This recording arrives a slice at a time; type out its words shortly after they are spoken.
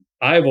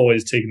I've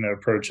always taken the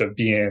approach of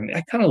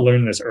I kind of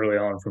learned this early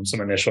on from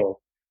some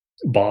initial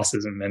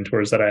bosses and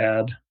mentors that I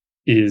had,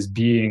 is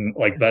being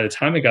like, by the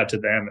time it got to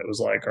them, it was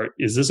like,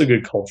 is this a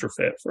good culture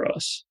fit for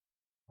us?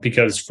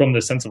 Because from the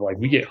sense of like,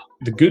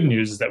 the good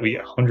news is that we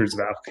get hundreds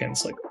of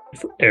applicants like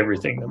for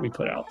everything that we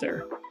put out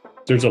there.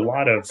 There's a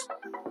lot of,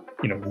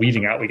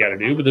 weeding out we got to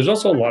do, but there's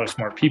also a lot of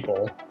smart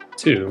people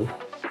too.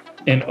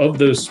 And of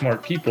those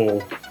smart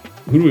people,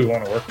 who do we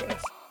want to work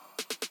with?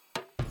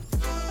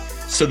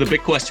 So the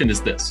big question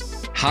is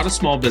this: how do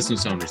small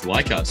business owners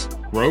like us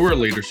grow our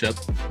leadership,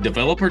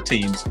 develop our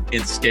teams,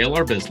 and scale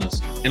our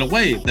business in a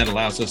way that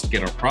allows us to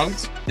get our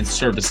products and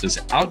services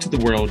out to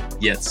the world,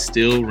 yet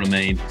still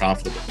remain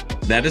profitable?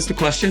 That is the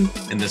question,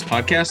 and this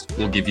podcast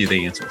will give you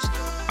the answers.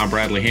 I'm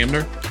Bradley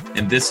Hamner,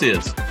 and this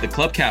is the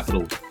Club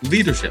Capital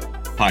Leadership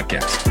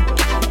Podcast.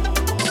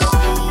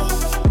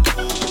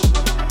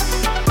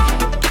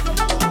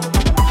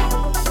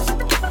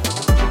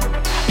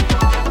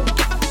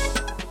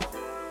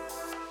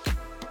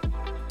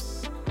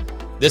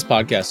 This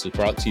podcast is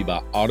brought to you by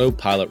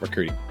Autopilot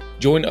Recruiting.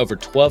 Join over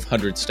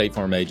 1,200 State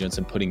Farm agents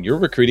in putting your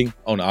recruiting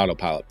on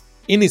autopilot.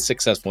 Any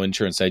successful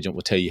insurance agent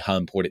will tell you how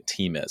important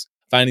team is.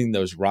 Finding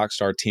those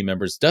rockstar team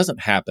members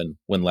doesn't happen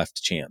when left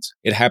to chance.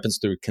 It happens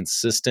through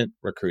consistent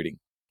recruiting.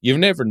 You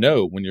never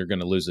know when you're going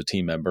to lose a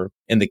team member,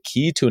 and the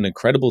key to an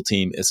incredible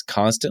team is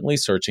constantly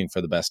searching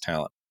for the best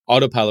talent.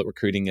 Autopilot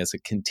Recruiting is a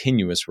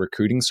continuous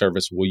recruiting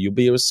service where you'll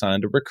be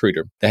assigned a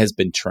recruiter that has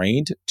been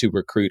trained to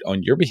recruit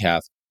on your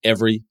behalf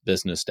every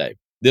business day.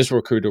 This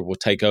recruiter will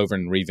take over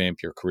and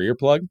revamp your career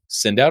plug,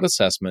 send out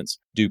assessments,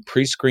 do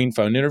pre-screen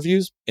phone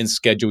interviews, and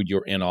schedule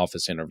your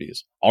in-office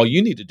interviews. All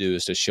you need to do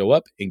is to show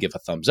up and give a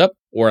thumbs up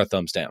or a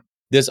thumbs down.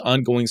 This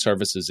ongoing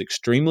service is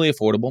extremely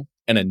affordable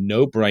and a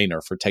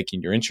no-brainer for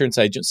taking your insurance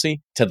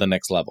agency to the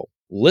next level.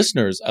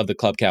 Listeners of the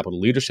Club Capital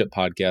Leadership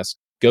Podcast,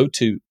 go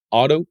to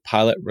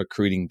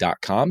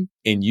autopilotrecruiting.com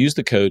and use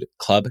the code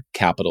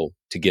CLUBCAPITAL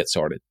to get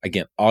started.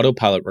 Again,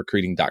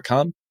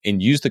 autopilotrecruiting.com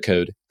and use the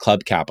code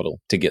CLUBCAPITAL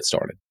to get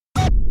started.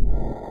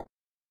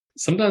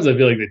 Sometimes I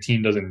feel like the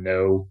team doesn't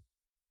know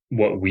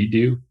what we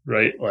do,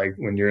 right? Like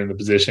when you're in the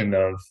position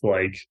of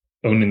like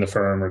owning the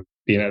firm or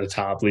being at the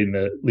top,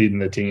 leading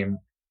the team,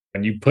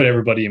 and you put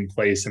everybody in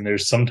place. And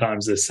there's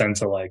sometimes this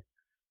sense of like,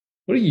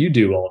 what do you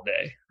do all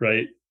day,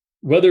 right?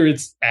 Whether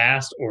it's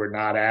asked or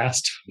not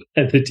asked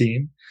at the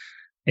team.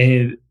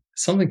 And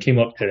something came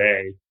up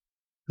today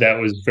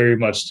that was very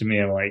much to me.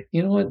 I'm like,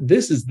 you know what?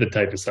 This is the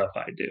type of stuff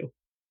I do,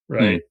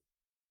 right?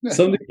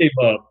 Something came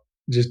up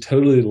just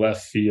totally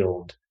left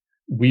field.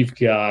 We've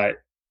got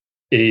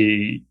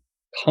a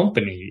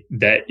company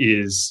that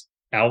is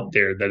out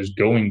there that is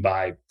going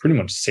by pretty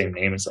much the same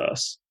name as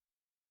us,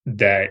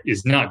 that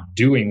is not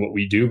doing what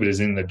we do, but is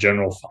in the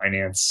general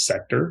finance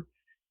sector.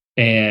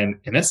 And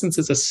in essence,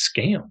 it's a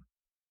scam.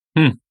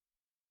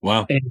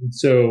 Wow. And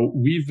so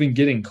we've been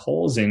getting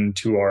calls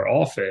into our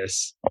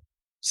office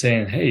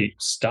saying, hey,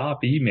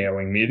 stop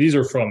emailing me. These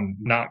are from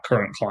not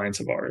current clients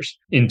of ours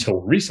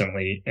until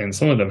recently. And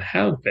some of them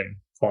have been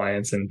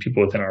clients and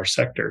people within our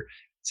sector,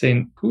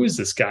 saying, who is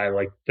this guy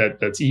like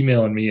that's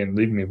emailing me and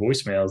leaving me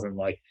voicemails? And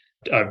like,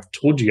 I've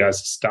told you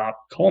guys to stop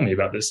calling me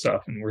about this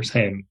stuff. And we're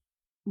saying,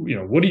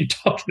 what are you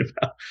talking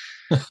about?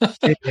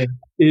 And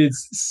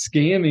it's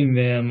scamming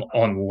them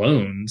on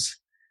loans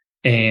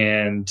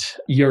and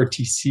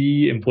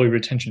ERTC, employee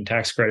retention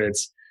tax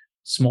credits,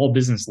 small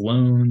business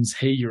loans.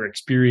 Hey, your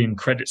Experian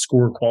credit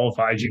score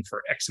qualifies you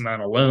for X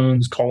amount of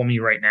loans. Call me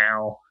right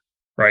now,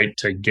 right,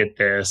 to get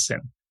this.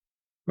 And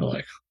we're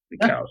like,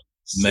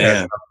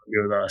 man,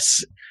 with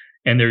us.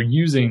 And they're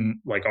using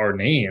like our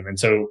name. And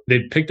so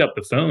they picked up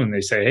the phone.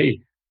 They say,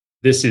 hey,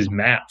 this is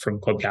Matt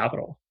from Club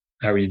Capital.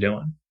 How are you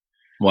doing?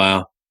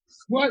 Wow.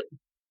 What?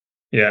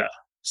 Yeah.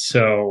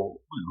 So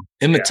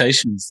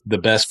imitation's the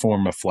best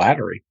form of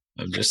flattery.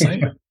 I'm just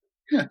saying.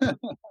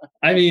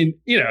 I mean,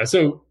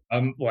 so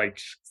I'm like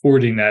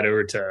forwarding that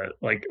over to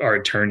like our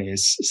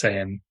attorneys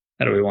saying,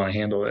 how do we want to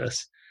handle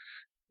this?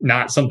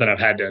 Not something I've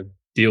had to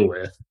deal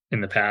with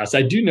in the past.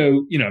 I do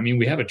know,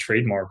 we have a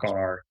trademark on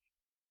our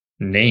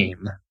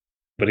name,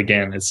 but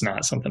again, it's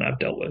not something I've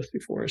dealt with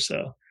before.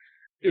 So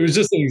it was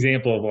just an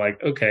example of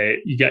like, okay,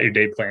 you got your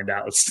day planned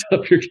out,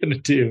 stuff you're going to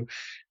do.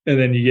 And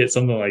then you get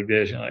something like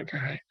this. You're like, all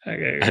right, I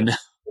got to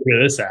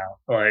figure this out.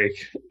 Like,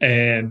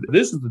 and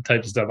this is the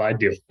type of stuff I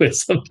deal with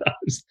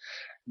sometimes.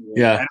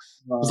 Yeah.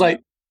 It's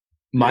like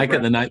Micah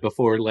the night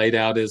before laid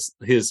out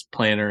his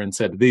planner and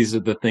said, these are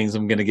the things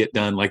I'm going to get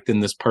done. Like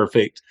in this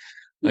perfect,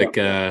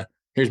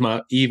 here's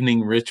my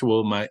evening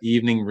ritual, my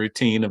evening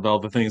routine of all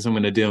the things I'm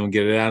going to do and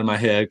get it out of my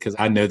head because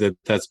I know that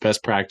that's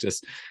best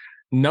practice.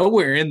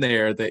 Nowhere in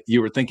there that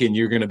you were thinking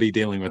you're going to be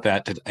dealing with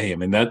that today. I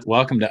mean, that's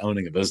welcome to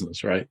owning a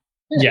business, right?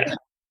 Yeah.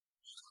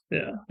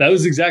 Yeah. That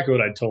was exactly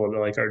what I told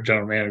like our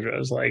general manager. I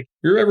was like, if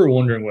you're ever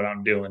wondering what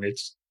I'm doing,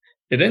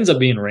 it ends up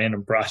being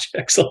random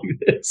projects like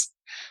this.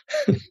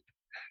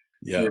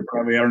 Yeah.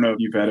 Probably, I don't know if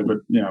you've had it, but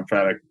I've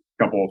had a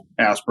couple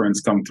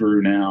aspirants come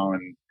through now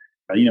and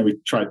we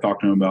tried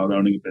talking to them about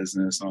owning a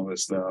business and all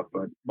this stuff,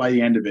 but by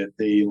the end of it,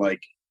 they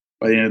like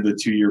by the end of the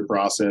 2-year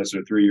process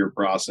or 3-year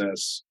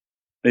process,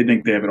 they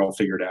think they have it all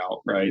figured out,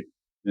 right?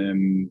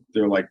 And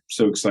they're like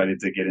so excited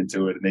to get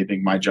into it, and they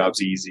think my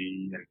job's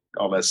easy and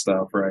all that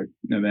stuff, right?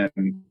 And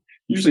then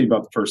usually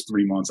about the first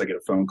 3 months, I get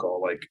a phone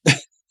call like,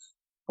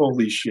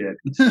 "Holy shit!"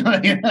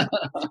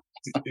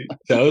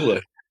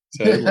 Totally.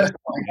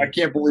 I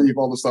can't believe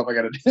all the stuff I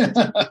got to do.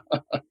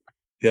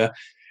 Yeah.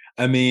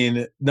 I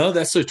mean, no,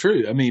 that's so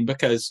true. I mean,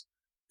 because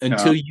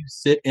until you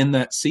sit in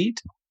that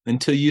seat,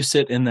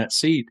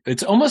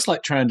 it's almost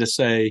like trying to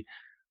say,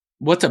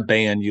 what's a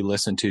band you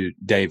listen to,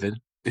 David?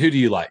 Who do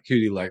you like? Who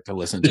do you like to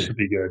listen to? This should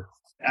be good.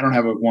 I don't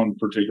have one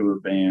particular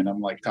band.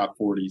 I'm like top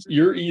 40s.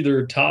 You're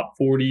either top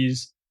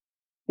 40s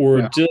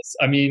or just,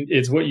 I mean,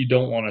 it's what you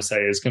don't want to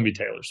say. It's going to be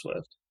Taylor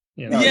Swift.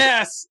 You know?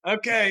 Yes.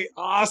 Okay.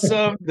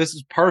 Awesome. This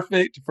is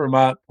perfect for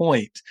my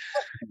point.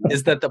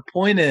 Is that the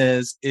point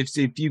is if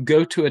you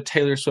go to a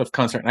Taylor Swift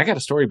concert, and I got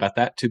a story about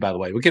that too, by the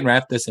way. We can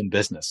wrap this in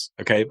business.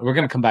 Okay. We're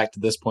going to come back to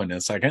this point in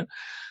a second.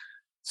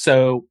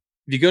 So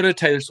if you go to a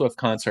Taylor Swift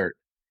concert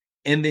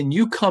and then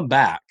you come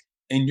back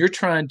and you're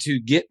trying to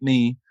get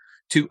me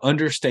to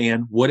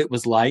understand what it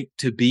was like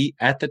to be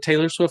at the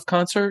Taylor Swift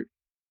concert,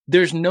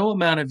 there's no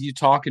amount of you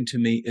talking to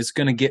me is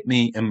going to get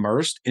me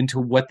immersed into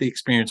what the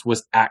experience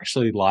was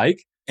actually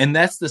like. And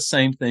that's the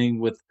same thing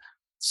with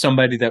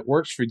somebody that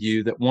works for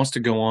you that wants to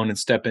go on and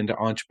step into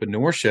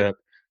entrepreneurship.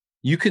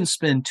 You can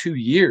spend 2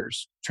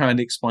 years trying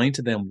to explain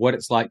to them what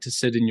it's like to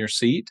sit in your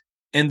seat,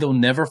 and they'll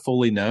never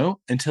fully know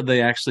until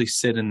they actually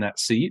sit in that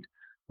seat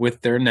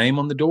with their name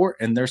on the door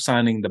and they're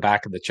signing the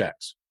back of the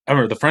checks,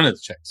 or the front of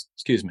the checks,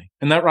 excuse me.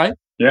 Isn't that right?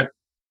 Yeah,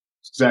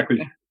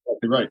 exactly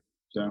right.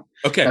 So,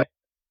 okay.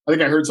 I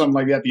think I heard something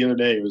like that the other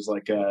day. It was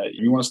like,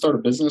 you want to start a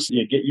business?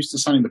 Yeah, get used to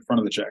signing the front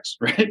of the checks,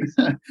 right?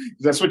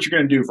 That's what you're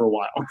going to do for a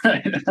while,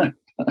 right?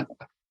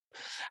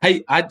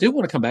 Hey, I do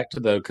want to come back to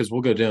though, because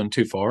we'll go down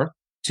too far.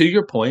 To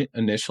your point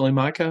initially,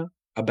 Micah,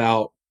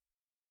 about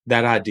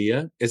that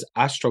idea is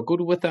I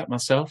struggled with that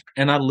myself.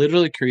 And I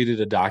literally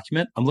created a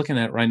document. I'm looking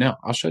at it right now.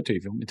 I'll show it to you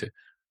if you want me to.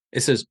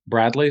 It says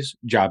Bradley's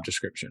job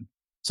description.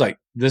 It's like,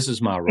 this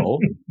is my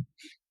role.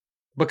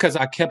 Because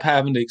I kept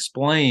having to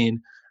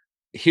explain,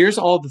 here's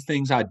all the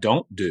things I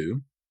don't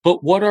do,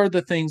 but what are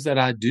the things that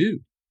I do?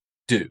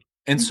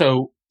 And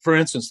so, for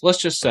instance, let's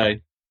just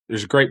say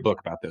there's a great book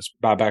about this,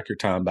 Buy Back Your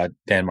Time by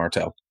Dan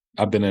Martell.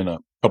 I've been in a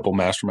couple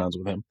masterminds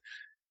with him.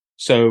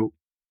 So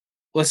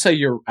let's say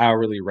your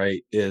hourly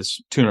rate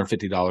is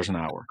 $250 an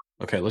hour.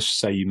 Okay, let's just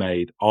say you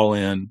made all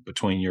in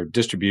between your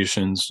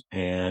distributions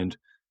and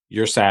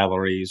your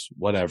salaries,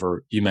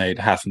 whatever, you made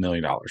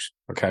 $500,000.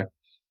 Okay.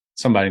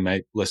 Somebody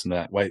may listen to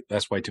that. Wait,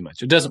 that's way too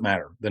much. It doesn't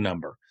matter, the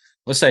number.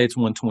 Let's say it's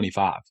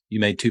 125. You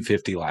made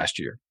 250 last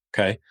year.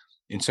 Okay.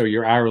 And so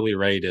your hourly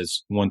rate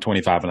is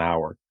 125 an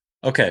hour.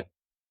 Okay.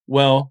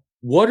 Well,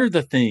 what are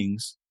the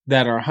things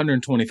that are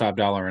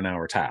 $125 an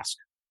hour task?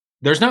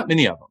 There's not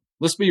many of them.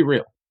 Let's be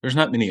real. There's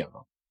not many of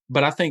them.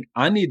 But I think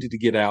I needed to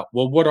get out,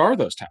 well, what are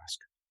those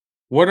tasks?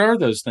 What are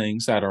those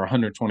things that are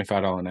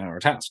 $125 an hour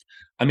task?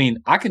 I mean,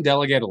 I can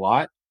delegate a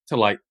lot to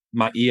like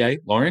my EA,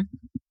 Lauren,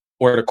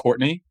 or to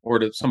Courtney, or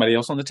to somebody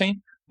else on the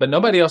team, but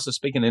nobody else is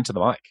speaking into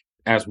the mic.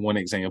 As one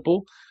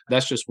example,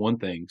 that's just one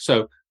thing.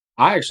 So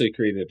I actually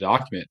created a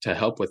document to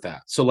help with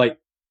that. So like,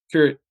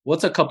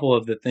 what's a couple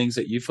of the things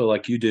that you feel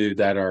like you do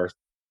that are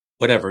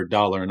whatever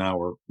dollar an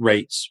hour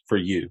rates for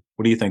you?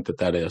 What do you think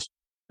that is?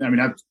 I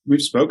mean,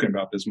 we've spoken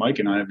about this. Mike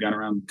and I have gone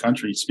around the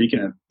country speaking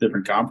at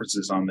different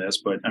conferences on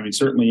this. But I mean,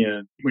 certainly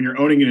when you're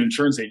owning an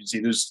insurance agency,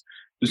 there's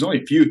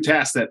only a few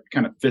tasks that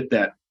kind of fit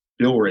that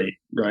bill rate,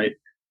 right?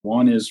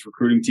 One is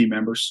recruiting team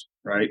members,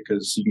 right?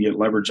 Because you can get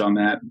leverage on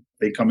that.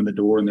 They come in the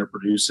door and they're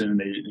producing,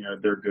 and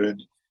they're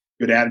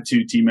good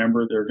attitude team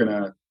member. They're going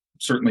to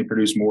certainly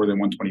produce more than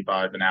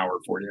 125 an hour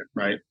for you,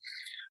 right?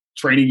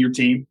 Training your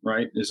team,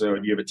 right? So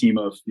if you have a team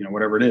of,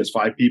 whatever it is,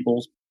 5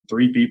 people,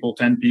 3 people,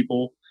 10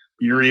 people,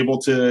 you're able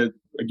to,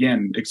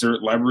 again,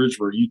 exert leverage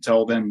where you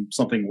tell them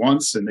something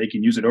once and they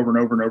can use it over and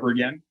over and over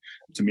again.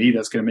 To me,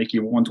 that's going to make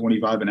you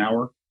 125 an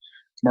hour.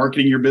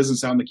 Marketing your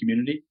business out in the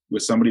community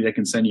with somebody that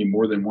can send you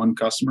more than one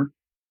customer,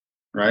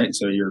 right?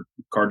 So your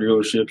car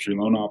dealerships, your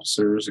loan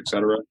officers, et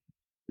cetera.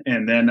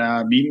 And then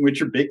meeting with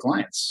your big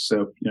clients.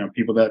 So,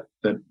 people that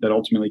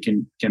ultimately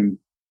can,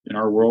 in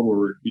our world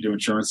where we do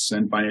insurance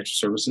and financial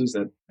services,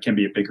 that can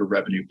be a bigger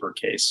revenue per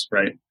case,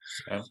 right?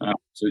 Yeah.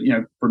 So,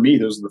 for me,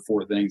 those are the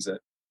 4 things that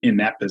in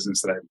that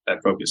business that I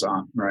focus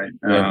on, right?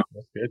 Yeah,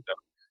 that's good.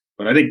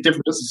 But I think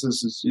different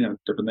businesses is,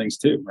 different things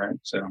too, right?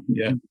 So,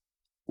 yeah.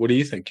 What do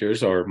you think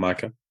yours are,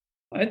 Micah?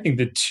 I think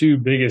the 2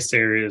 biggest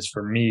areas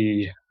for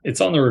me,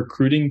 it's on the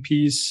recruiting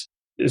piece,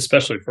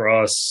 especially for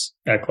us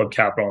at Club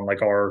Capital and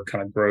like our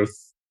kind of growth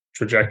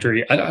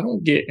trajectory. I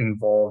don't get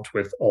involved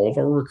with all of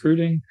our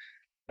recruiting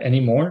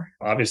anymore.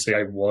 Obviously,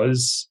 I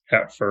was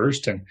at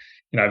first, and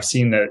I've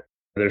seen that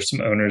there's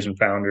some owners and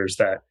founders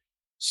that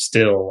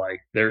still like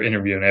they're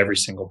interviewing every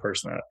single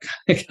person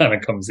that kind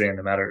of comes in,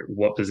 no matter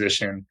what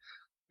position.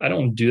 I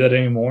don't do that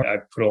anymore. I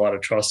put a lot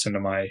of trust into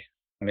my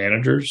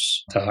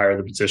managers to hire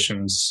the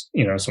positions,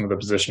 some of the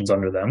positions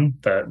under them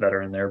that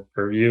are in their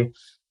purview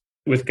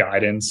with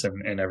guidance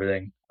and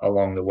everything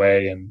along the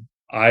way. And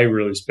I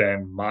really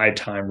spend my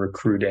time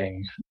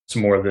recruiting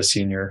some more of the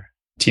senior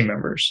team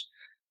members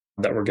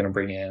that we're going to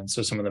bring in.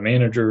 So some of the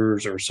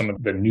managers or some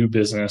of the new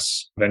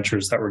business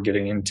ventures that we're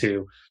getting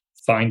into,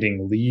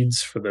 finding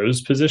leads for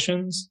those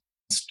positions.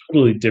 It's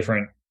totally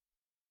different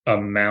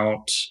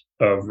amount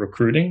of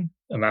recruiting,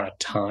 amount of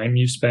time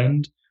you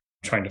spend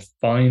trying to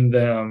find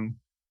them,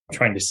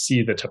 trying to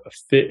see the type of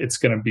fit it's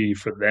going to be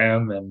for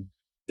them. And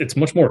it's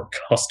much more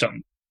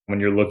custom when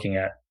you're looking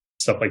at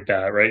stuff like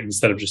that, right?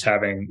 Instead of just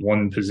having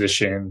one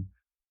position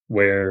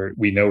where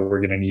we know we're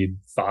going to need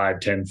 5,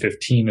 10,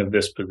 15 of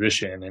this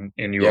position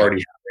and you already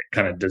have it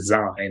kind of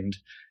designed.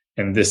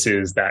 And this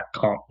is that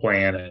comp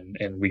plan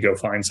and we go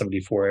find somebody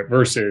for it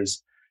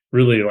versus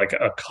really like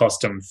a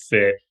custom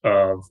fit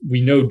of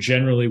we know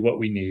generally what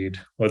we need.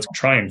 Let's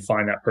try and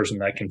find that person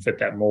that can fit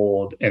that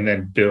mold and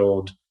then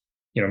build,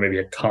 maybe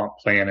a comp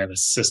plan and a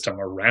system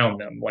around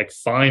them, like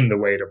find the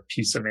way to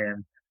piece them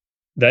in.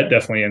 That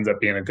definitely ends up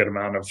being a good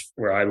amount of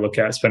where I look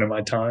at spending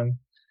my time.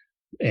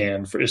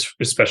 And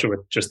especially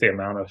with just the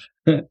amount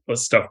of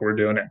stuff we're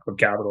doing at Club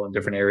Capital and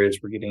different areas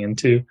we're getting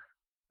into,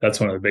 that's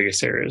one of the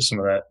biggest areas, some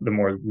of that, the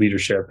more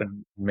leadership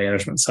and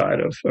management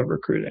side of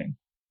recruiting.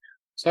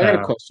 So I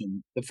got a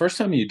question. The first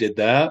time you did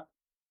that,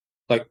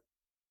 like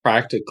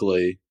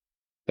practically,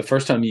 the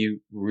first time you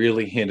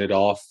really handed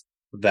off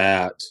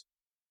that,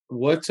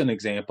 what's an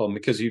example?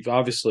 Because you've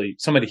obviously,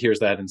 somebody hears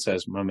that and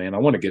says, my man, I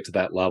want to get to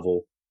that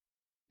level.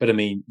 But I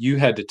mean, you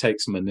had to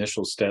take some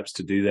initial steps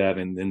to do that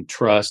and then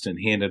trust and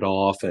hand it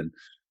off. And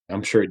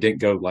I'm sure it didn't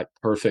go like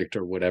perfect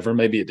or whatever.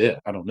 Maybe it did.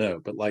 I don't know.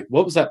 But like,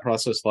 what was that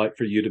process like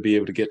for you to be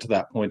able to get to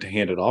that point to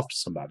hand it off to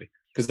somebody?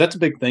 Because that's a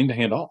big thing to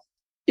hand off.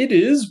 It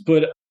is,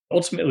 but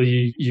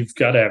ultimately you've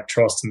got to have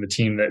trust in the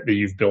team that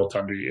you've built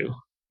under you.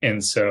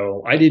 And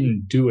so I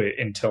didn't do it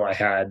until I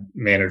had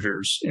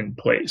managers in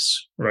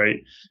place, right?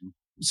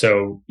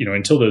 So,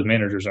 until those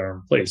managers are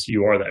in place,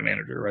 you are that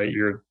manager, right?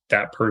 You're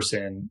that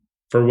person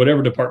for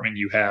whatever department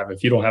you have.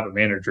 If you don't have a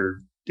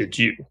manager, it's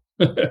you,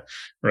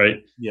 right?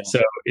 Yeah.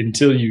 So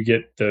until you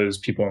get those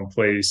people in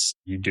place,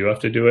 you do have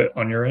to do it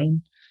on your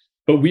own.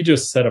 But we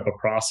just set up a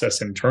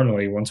process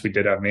internally once we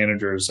did have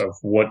managers of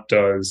what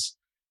does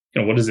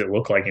it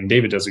look like? And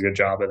David does a good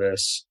job of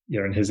this,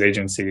 in his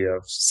agency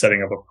of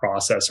setting up a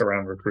process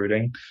around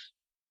recruiting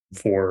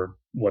for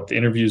what the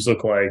interviews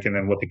look like and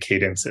then what the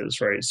cadence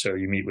is, right? So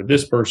you meet with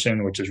this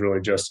person, which is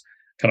really just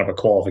kind of a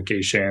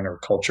qualification or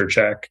culture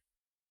check.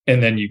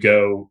 And then you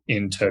go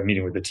into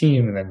meeting with the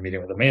team and then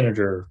meeting with the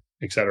manager,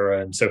 et cetera.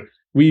 And so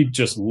we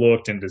just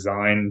looked and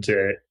designed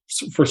it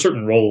for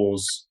certain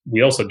roles.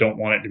 We also don't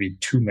want it to be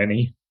too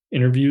many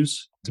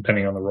interviews,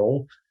 depending on the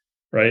role,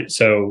 right?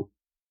 So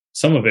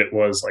some of it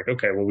was like,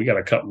 okay, well, we got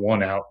to cut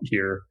one out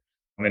here.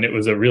 And it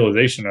was a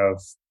realization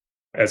of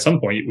at some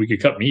point we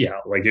could cut me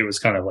out. Like it was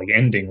kind of like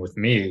ending with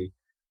me.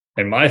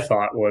 And my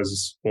thought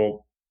was,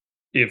 well,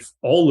 if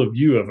all of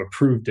you have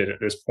approved it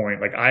at this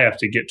point, like I have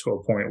to get to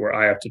a point where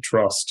I have to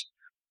trust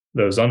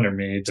those under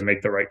me to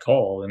make the right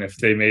call. And if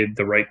they made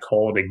the right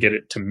call to get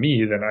it to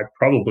me, then I'd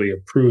probably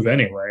approve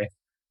anyway.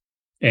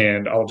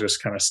 And I'll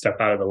just kind of step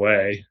out of the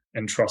way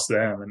and trust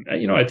them.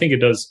 And, I think it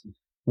does,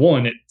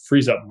 one, it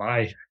frees up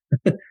my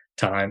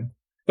time,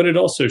 but it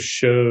also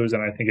shows,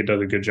 and I think it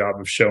does a good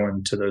job of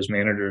showing to those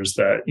managers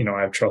that,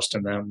 I have trust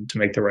in them to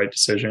make the right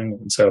decision.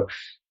 And so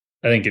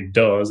I think it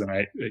does, and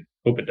I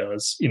hope it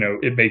does.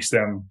 It makes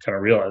them kind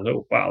of realize,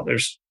 oh wow,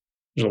 there's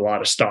a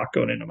lot of stock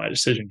going into my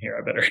decision here.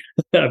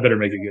 I better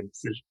make a good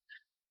decision.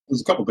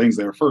 There's a couple things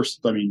there. First,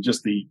 I mean,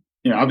 just the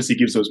obviously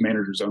gives those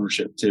managers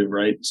ownership too,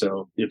 right?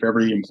 So if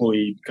every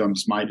employee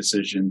becomes my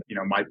decision,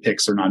 my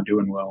picks are not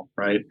doing well,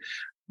 right?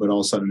 But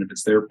all of a sudden, if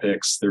it's their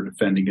picks, they're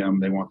defending them.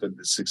 They want them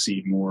to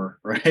succeed more,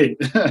 right?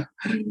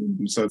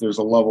 So there's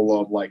a level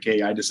of like,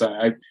 hey, I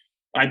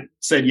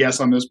said yes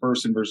on this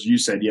person versus you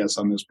said yes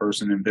on this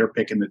person, and they're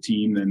picking the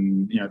team,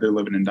 then they're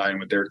living and dying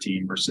with their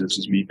team versus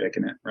just me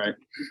picking it, right?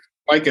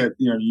 Micah,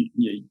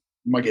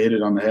 Micah hit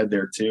it on the head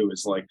there too.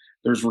 It's like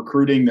there's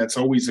recruiting that's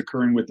always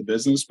occurring with the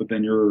business, but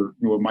then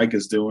what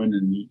Micah's doing,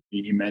 and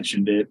he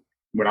mentioned it.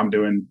 What I'm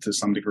doing to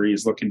some degree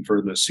is looking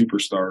for the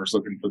superstars,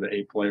 looking for the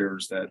A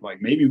players that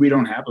like maybe we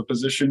don't have a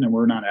position and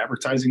we're not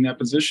advertising that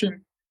position,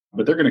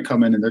 but they're going to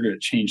come in and they're going to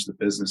change the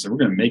business and we're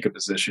going to make a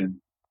position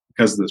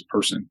because of this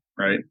person,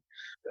 right?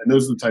 And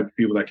those are the type of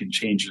people that can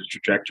change the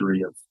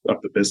trajectory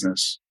of the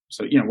business.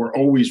 So, we're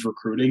always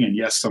recruiting, and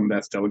yes, some of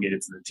that's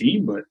delegated to the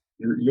team, but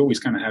you always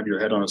kind of have your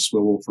head on a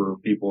swivel for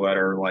people that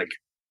are like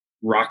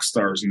rock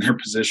stars in their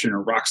position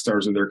or rock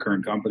stars of their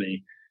current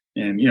company.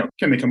 And,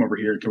 can they come over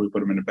here? Can we put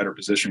them in a better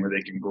position where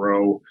they can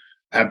grow,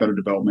 have better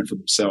development for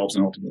themselves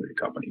and ultimately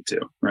the company too,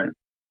 right?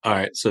 All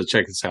right. So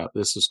check this out.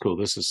 This is cool.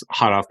 This is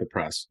hot off the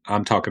press.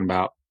 I'm talking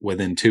about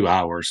within 2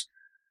 hours.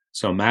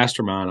 So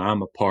Mastermind,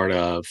 I'm a part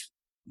of.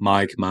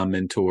 Mike, my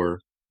mentor,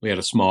 we had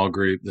a small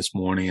group this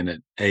morning, and at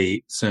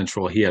 8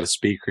 Central, he had a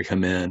speaker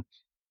come in.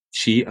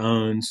 She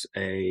owns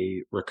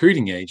a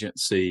recruiting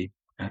agency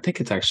I think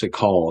it's actually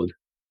called,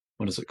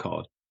 what is it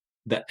called?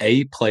 The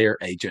A Player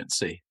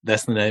Agency.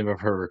 That's the name of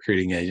her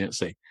recruiting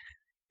agency.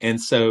 And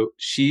so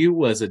she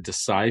was a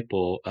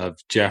disciple of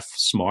Jeff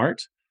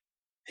Smart,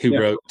 who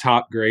wrote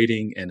Top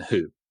Grading and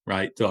Who,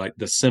 right? So like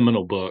the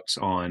seminal books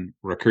on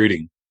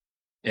recruiting.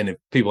 And if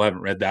people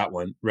haven't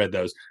read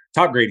those.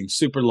 Top Grading,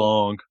 super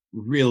long,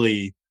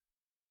 really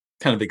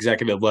kind of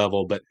executive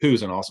level, but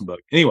Who's an awesome book.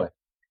 Anyway,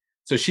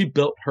 so she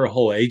built her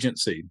whole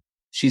agency.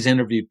 She's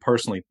interviewed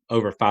personally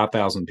over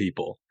 5,000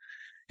 people.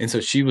 And so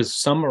she was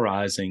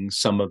summarizing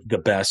some of the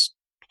best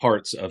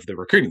parts of the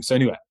recruiting. So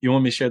anyway, you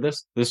want me to share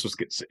this? This was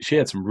good. She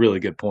had some really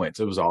good points.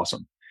 It was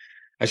awesome.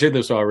 I shared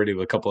this already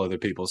with a couple other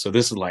people. So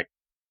this is like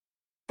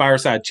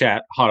fireside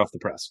chat, hot off the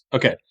press.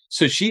 Okay.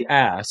 So she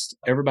asked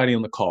everybody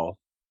on the call,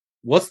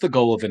 what's the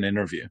goal of an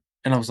interview?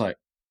 And I was like,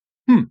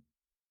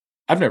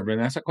 I've never been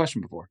asked that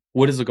question before.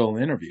 What is the goal of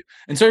an interview?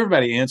 And so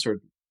everybody answered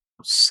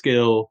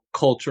skill,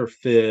 culture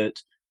fit,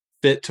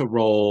 fit to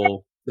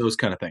role, those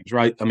kind of things,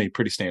 right? I mean,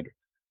 pretty standard.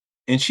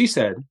 And she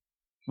said,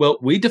 well,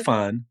 we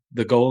define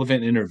the goal of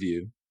an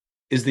interview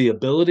is the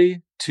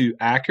ability to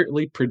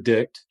accurately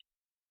predict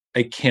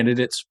a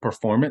candidate's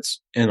performance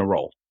in a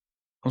role.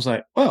 I was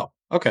like, well,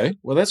 okay,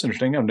 well, that's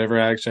interesting. I've never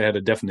actually had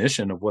a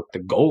definition of what the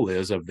goal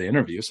is of the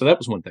interview. So that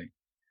was one thing.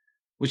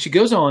 Well, she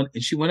goes on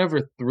and she went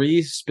over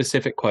 3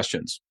 specific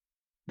questions.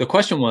 The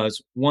question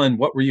was, one,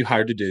 what were you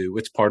hired to do?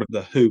 It's part of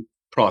the Who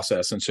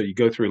process. And so you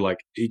go through like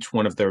each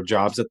one of their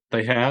jobs that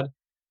they had,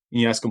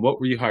 and you ask them, what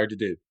were you hired to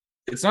do?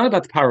 It's not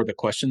about the power of the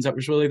questions that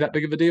was really that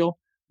big of a deal,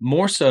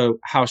 more so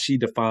how she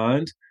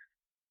defined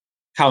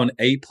how an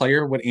A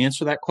player would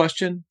answer that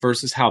question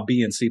versus how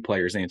B and C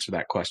players answer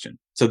that question.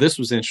 So this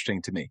was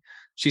interesting to me.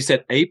 She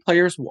said A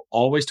players will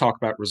always talk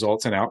about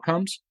results and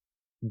outcomes.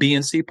 B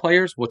and C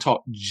players will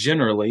talk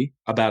generally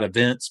about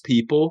events,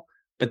 people,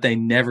 but they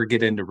never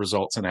get into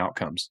results and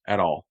outcomes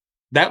at all.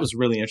 That was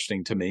really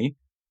interesting to me,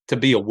 to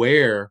be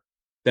aware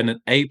that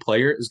an A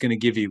player is going to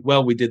give you,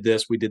 well, we did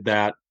this, we did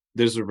that.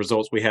 These are the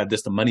results we had.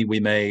 This is the money we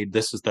made.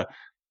 This is the,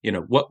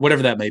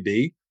 whatever that may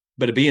be.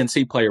 But a B and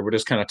C player would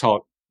just kind of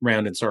talk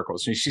round in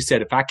circles. And she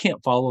said, if I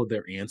can't follow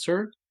their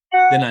answer,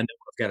 then I know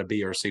I've got a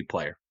B or a C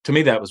player. To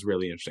me, that was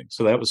really interesting.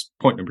 So that was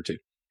point number 2.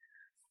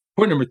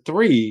 Point number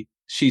 3,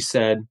 she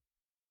said,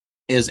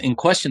 is in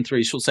question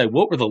 3, she'll say,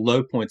 what were the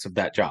low points of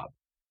that job?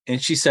 And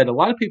she said, a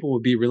lot of people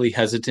would be really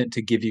hesitant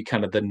to give you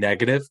kind of the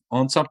negative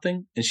on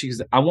something. And she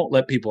said, I won't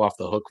let people off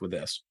the hook with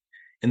this.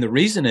 And the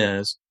reason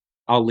is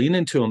I'll lean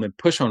into them and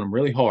push on them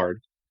really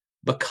hard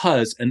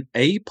because an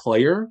A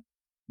player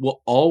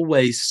will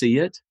always see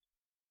it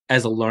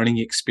as a learning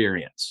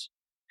experience.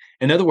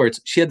 In other words,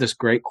 she had this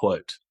great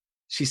quote.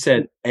 She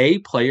said, A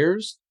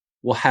players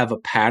will have a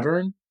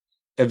pattern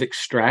of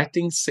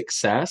extracting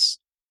success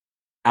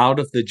out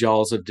of the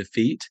jaws of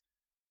defeat.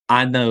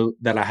 I know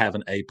that I have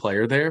an A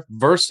player there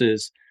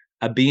versus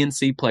a B and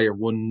C player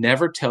will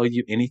never tell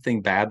you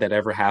anything bad that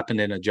ever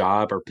happened in a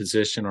job or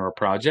position or a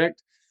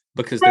project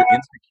because they're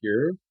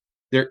insecure.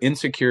 They're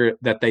insecure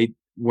that they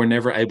were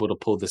never able to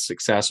pull the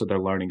success or their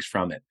learnings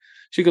from it.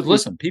 She goes,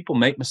 listen, people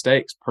make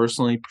mistakes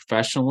personally,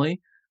 professionally,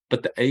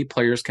 but the A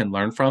players can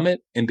learn from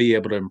it and be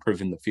able to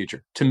improve in the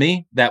future. To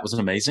me, that was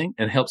amazing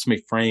and helps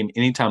me frame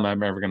anytime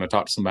I'm ever going to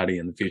talk to somebody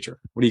in the future.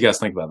 What do you guys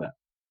think about that?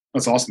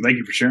 That's awesome. Thank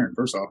you for sharing,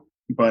 first off.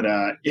 But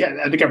yeah,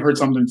 I think I've heard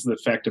something to the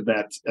effect of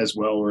that as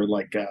well, where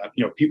like,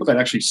 people that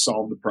actually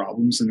solve the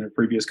problems in their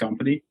previous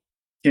company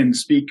can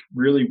speak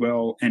really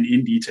well and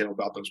in detail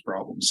about those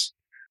problems.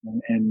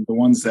 And the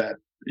ones that,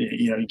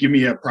 you give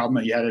me a problem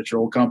that you had at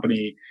your old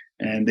company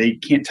and they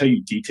can't tell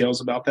you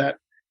details about that,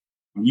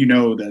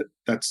 that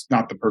that's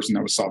not the person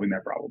that was solving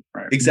that problem,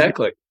 right?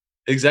 Exactly.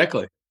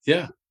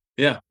 Yeah.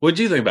 What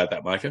do you think about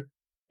that, Micah?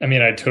 I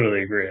mean, I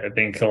totally agree. I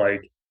think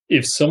like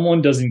if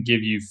someone doesn't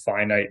give you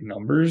finite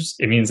numbers,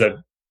 it means that,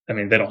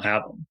 they don't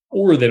have them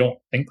or they don't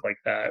think like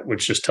that,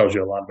 which just tells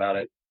you a lot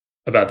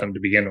about them to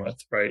begin with,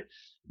 right?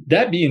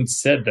 That being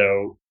said,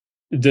 though,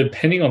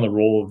 depending on the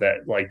role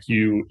that like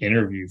you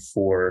interview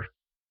for,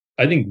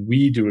 I think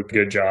we do a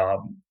good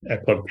job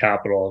at Club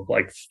Capital of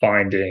like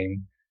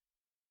finding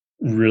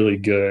really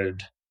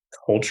good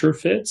culture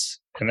fits.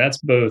 And that's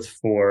both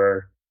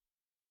for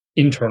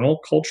internal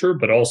culture,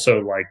 but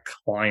also like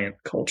client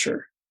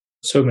culture.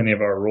 So many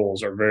of our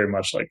roles are very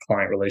much like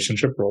client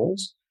relationship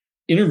roles.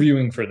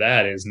 Interviewing for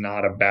that is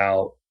not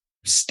about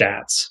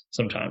stats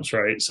sometimes,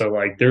 right? So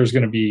like there's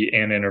going to be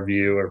an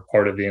interview or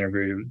part of the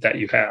interview that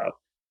you have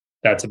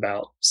that's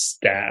about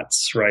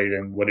stats, right?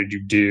 And what did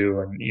you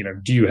do?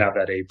 And, do you have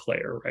that A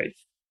player, right?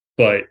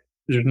 But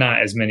there's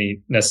not as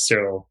many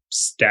necessary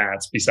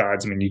stats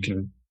besides, you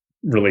can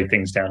relate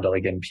things down to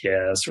like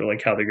NPS or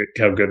like how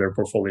good their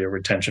portfolio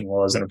retention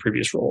was in a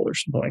previous role or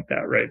something like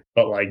that, right?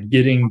 But like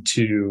getting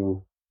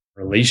to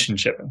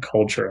relationship and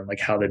culture and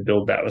like how they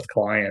build that with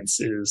clients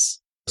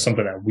is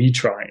something that we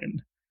try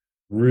and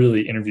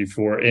really interview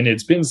for. And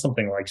it's been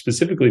something like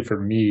specifically for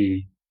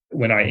me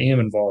when I am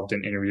involved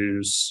in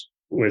interviews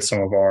with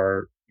some of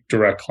our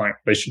direct client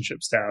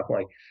relationship staff,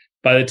 like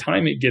by the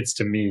time it gets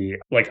to me,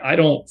 like I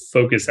don't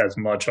focus as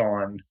much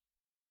on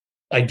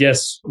I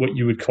guess, what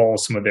you would call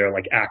some of their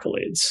like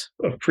accolades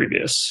of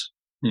previous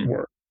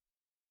work.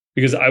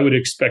 Because I would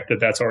expect that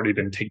that's already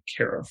been taken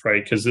care of,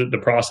 right? Because the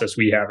process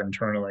we have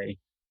internally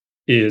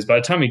is by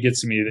the time it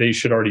gets to me, they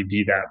should already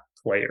be that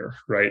player,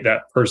 right?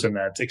 That person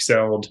that's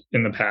excelled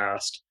in the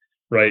past,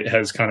 right?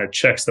 Has kind of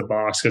checks the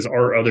box because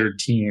our other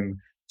team,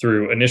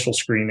 through initial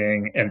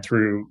screening and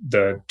through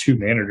the two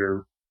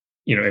manager,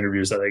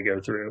 interviews that they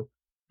go through,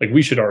 like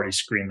we should already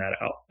screen that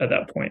out at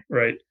that point,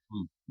 right?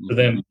 Mm-hmm. So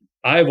then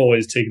I've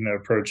always taken the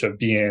approach of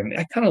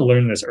I kind of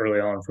learned this early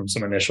on from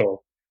some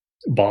initial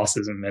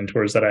bosses and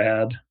mentors that I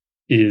had,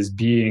 is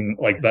being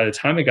like, by the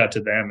time it got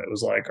to them, it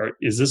was like,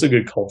 is this a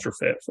good culture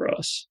fit for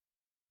us?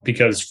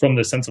 Because from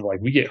the sense of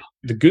like,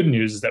 the good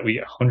news is that we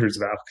get hundreds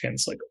of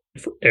applicants like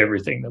for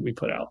everything that we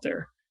put out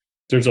there.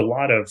 There's a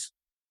lot of,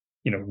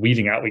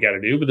 weeding out we got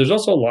to do, but there's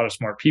also a lot of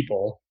smart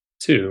people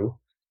too.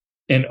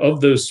 And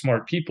of those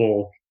smart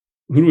people,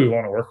 who do we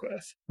want to work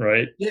with?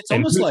 Right. It's and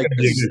almost like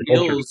the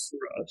skills,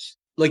 for us?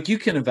 Like you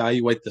can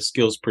evaluate the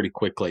skills pretty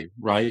quickly,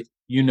 right?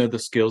 You know the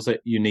skills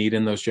that you need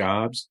in those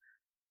jobs,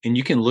 and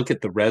you can look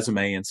at the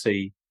resume and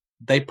see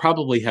they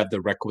probably have the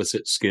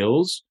requisite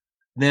skills.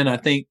 Then I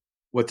think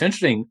what's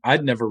interesting,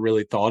 I'd never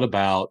really thought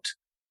about,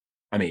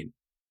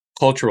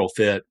 cultural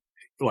fit.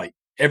 Like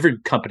every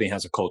company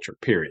has a culture,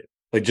 period.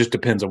 It just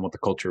depends on what the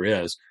culture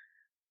is.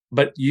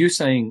 But you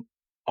saying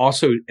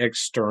also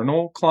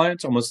external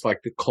clients, almost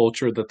like the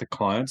culture that the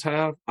clients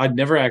have, I'd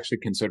never actually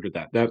considered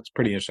that. That's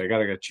pretty interesting. I got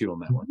to get you on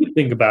that one. You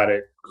think about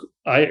it.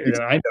 I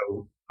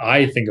know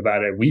I think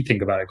about it. We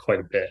think about it quite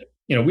a bit.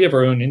 We have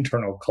our own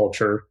internal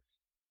culture,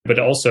 but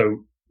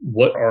also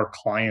what our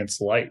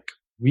clients like.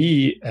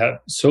 We have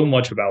so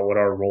much about what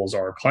our roles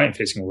are,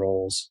 client-facing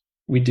roles.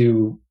 We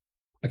do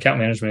account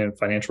management,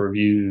 financial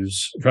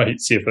reviews, right?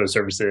 CFO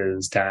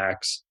services,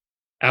 tax.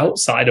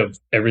 Outside of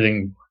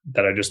everything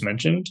that I just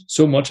mentioned,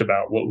 so much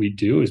about what we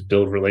do is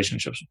build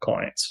relationships with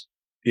clients.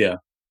 Yeah.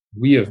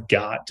 We have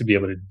got to be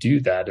able to do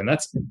that. And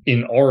that's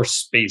in our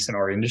space, in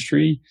our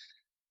industry,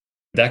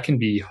 that can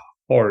be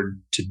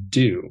hard to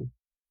do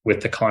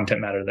with the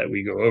content matter that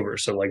we go over.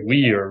 So like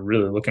we are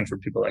really looking for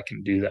people that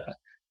can do that.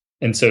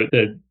 And so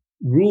the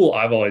rule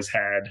I've always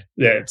had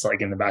that's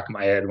like in the back of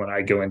my head when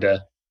I go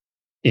into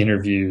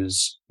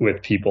interviews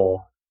with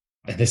people,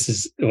 and this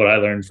is what I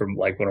learned from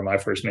like one of my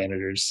first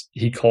managers,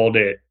 he called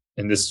it,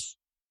 and this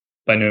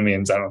by no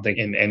means, I don't think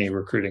in any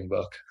recruiting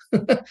book,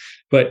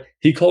 but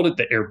he called it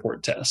the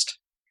airport test.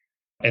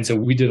 And so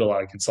we did a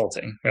lot of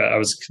consulting. I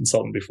was a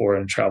consultant before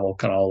and travel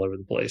kind of all over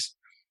the place.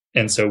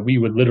 And so we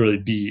would literally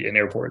be in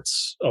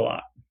airports a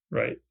lot,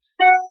 right?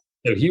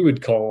 So he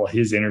would call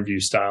his interview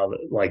style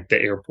like the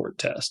airport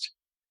test.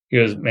 He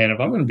goes, man, if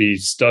I'm going to be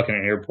stuck in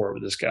an airport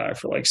with this guy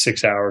for like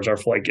 6 hours, our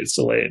flight gets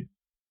delayed,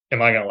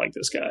 am I going to like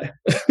this guy?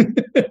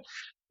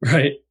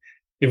 Right?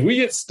 If we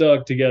get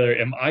stuck together,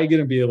 am I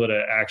going to be able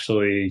to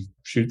actually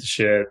shoot the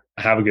shit,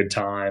 have a good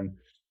time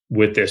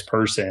with this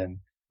person,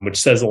 which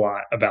says a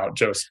lot about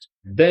just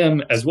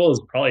them, as well as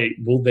probably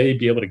will they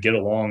be able to get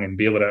along and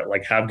be able to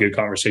like have good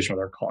conversation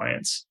with our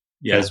clients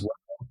as well.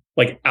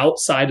 Like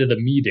outside of the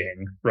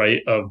meeting,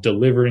 right, of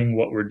delivering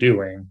what we're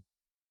doing,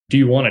 do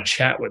you want to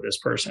chat with this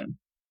person?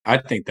 I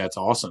think that's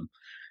awesome.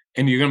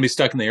 And you're going to be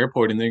stuck in the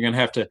airport and they're going to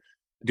have to,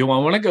 do I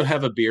want to go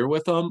have a beer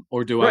with them,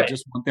 or do I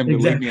just want them to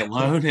leave me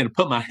alone and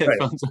put my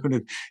headphones on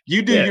and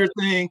you do your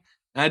thing,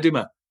 I do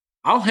mine.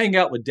 I'll hang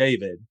out with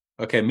David.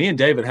 Okay, me and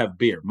David have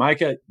beer.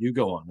 Micah, you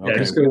go on. Okay,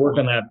 just go work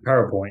on that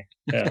PowerPoint.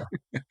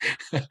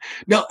 Yeah.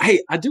 No,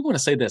 hey, I do want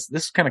to say this.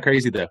 This is kind of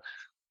crazy though.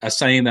 A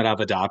saying that I've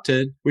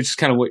adopted, which is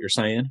kind of what you're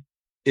saying,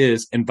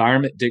 is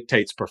environment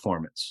dictates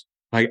performance.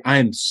 Like I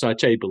am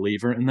such a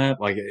believer in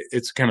that. Like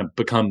it's kind of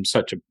become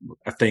such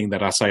a thing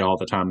that I say all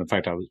the time. In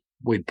fact,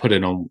 we put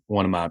it on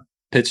one of my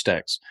pitch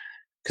decks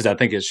because I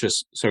think it's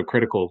just so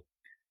critical.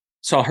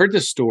 So I heard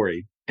this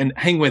story, and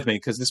hang with me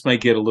because this may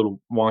get a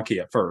little wonky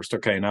at first.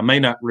 Okay. And I may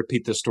not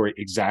repeat this story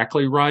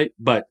exactly right,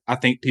 but I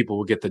think people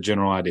will get the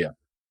general idea.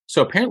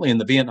 So apparently in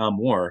the Vietnam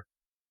War,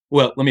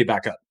 well, let me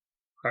back up.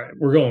 All right.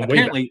 We're going way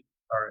back.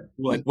 All right.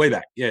 Like way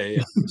back.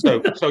 Yeah.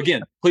 So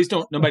again, please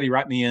don't nobody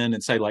write me in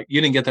and say like,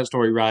 you didn't get that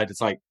story right.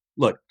 It's like,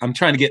 look, I'm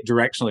trying to get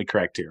directionally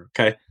correct here.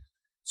 Okay.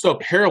 So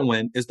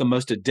heroin is the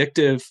most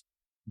addictive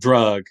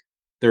drug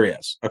there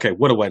is. Okay.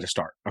 What a way to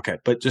start. Okay.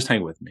 But just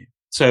hang with me.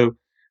 So,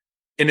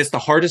 and it's the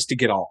hardest to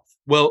get off.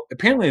 Well,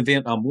 apparently in the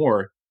Vietnam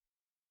War,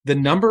 the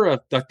number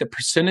of the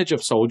percentage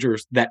of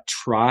soldiers that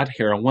tried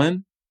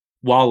heroin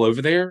while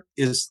over there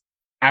is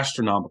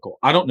astronomical.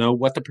 I don't know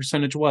what the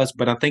percentage was,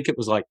 but I think it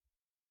was like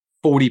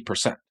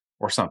 40%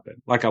 or something,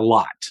 like a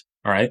lot.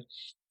 All right.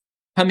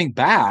 Coming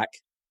back,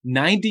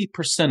 90%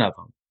 of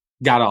them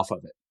got off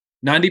of it.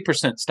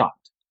 90%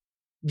 stopped.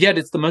 Yet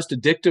it's the most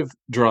addictive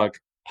drug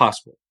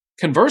possible.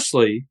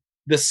 Conversely,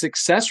 the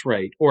success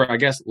rate, or I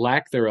guess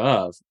lack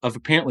thereof, of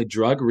apparently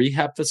drug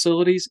rehab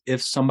facilities,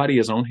 if somebody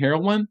is on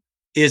heroin,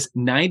 is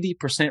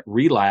 90%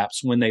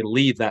 relapse when they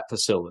leave that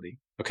facility.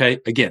 Okay.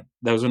 Again,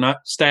 those are not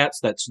stats.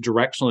 That's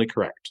directionally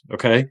correct.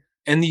 Okay.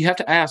 And you have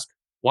to ask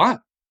why.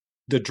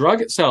 The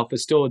drug itself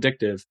is still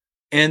addictive,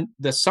 And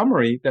the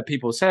summary that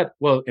people said,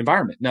 well,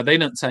 environment. Now, they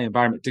didn't say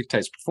environment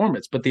dictates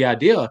performance, but the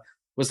idea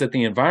was that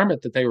the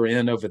environment that they were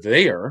in over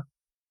there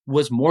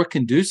was more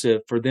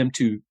conducive for them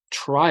to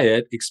try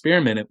it,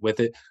 experiment it with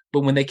it.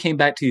 But when they came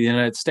back to the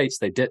United States,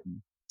 they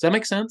didn't. Does that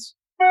make sense?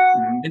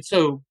 Mm-hmm. And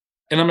so,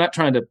 and I'm not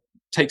trying to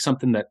take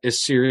something that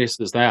is serious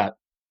as that,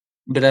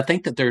 but I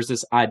think that there's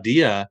this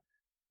idea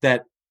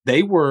that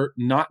they were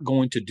not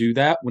going to do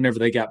that whenever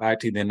they got back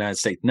to the United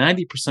States.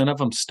 90% of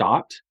them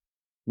stopped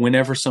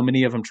whenever so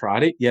many of them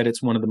tried it, yet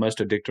it's one of the most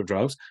addictive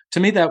drugs. To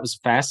me, that was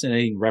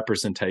fascinating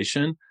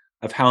representation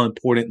of how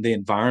important the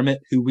environment,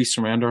 who we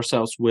surround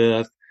ourselves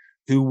with,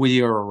 who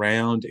we are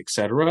around, et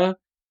cetera,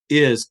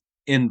 is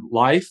in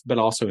life, but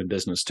also in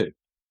business too.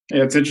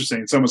 Yeah, it's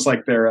interesting. It's almost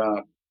like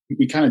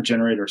we kind of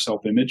generate our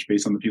self-image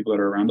based on the people that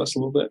are around us a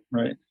little bit,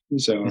 right?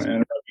 So, mm-hmm.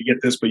 And you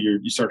get this, but you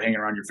start hanging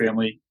around your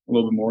family a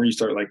little bit more. You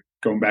start like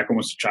going back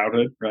almost to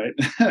childhood, right?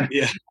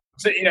 Yeah.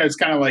 So, it's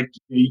kind of like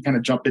you kind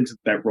of jump into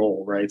that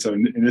role, right? So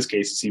in this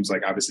case, it seems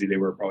like obviously they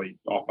were probably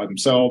off by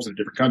themselves in a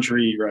different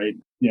country, right?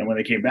 When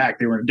they came back,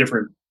 they were in a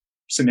different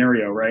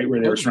scenario, right?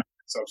 Where they were surrounding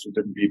themselves with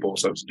different people.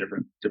 So it's a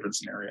different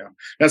scenario.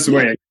 That's the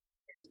way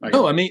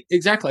I mean,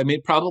 exactly. I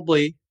mean,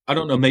 probably, I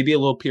don't know, maybe a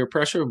little peer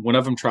pressure. One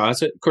of them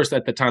tries it. Of course,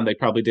 at the time, they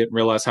probably didn't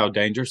realize how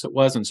dangerous it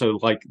was. And so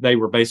like they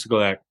were basically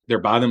like, they're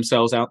by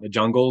themselves out in the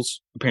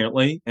jungles,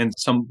 apparently. And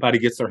somebody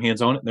gets their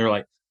hands on it and they're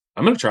like,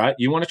 I'm going to try it.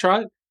 You want to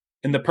try it?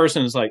 And the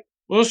person is like,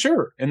 well,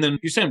 sure. And then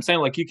you see what I'm saying?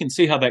 Like you can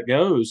see how that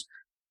goes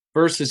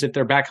versus if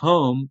they're back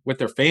home with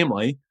their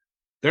family,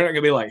 they're not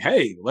going to be like,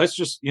 hey, let's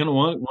just,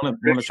 want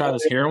to try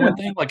this heroin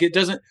thing. Like it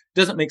doesn't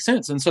make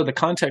sense. And so the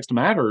context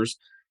matters.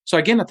 So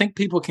again, I think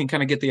people can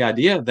kind of get the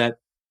idea that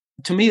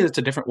to me, it's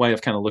a different way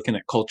of kind of looking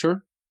at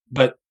culture.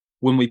 But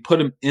when we put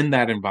them in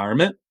that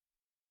environment,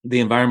 the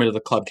environment of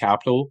the club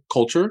capital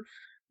culture,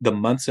 the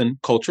Munson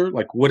culture,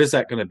 like what is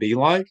that going to be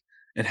like?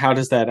 And how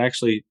does that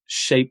actually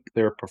shape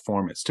their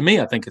performance? To me,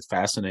 I think it's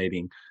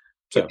fascinating.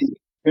 So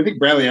I think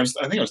Bradley, I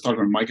think I was talking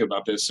to Mike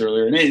about this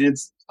earlier, and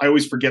I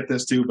always forget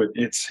this too, but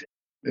I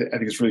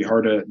think it's really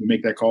hard to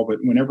make that call. But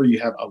whenever you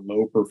have a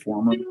low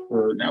performer,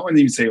 or I wouldn't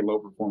even say a low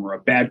performer, a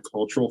bad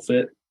cultural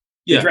fit,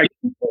 yeah,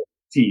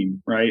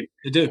 team, right?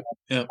 They do.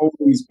 Yeah,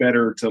 always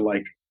better to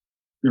like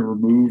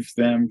remove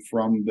them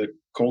from the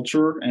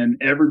culture, and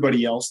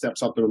everybody else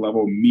steps up their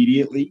level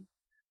immediately.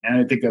 And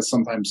I think that's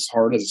sometimes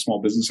hard as a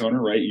small business owner,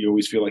 right? You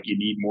always feel like you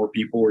need more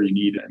people or you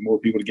need more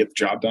people to get the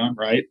job done,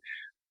 right?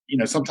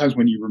 Sometimes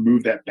when you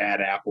remove that bad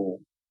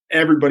apple,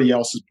 everybody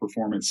else's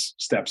performance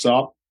steps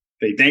up.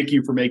 They thank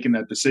you for making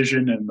that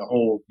decision and the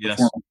whole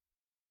performance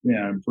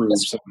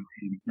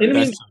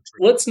improves.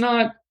 Let's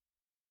not,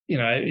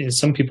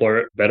 some people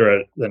are better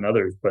at it than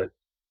others, but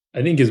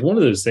I think is one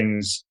of those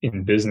things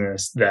in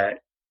business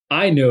that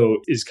I know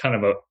is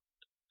kind of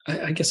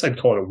I guess I'd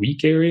call it a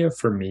weak area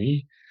for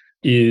me,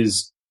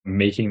 is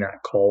making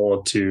that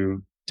call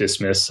to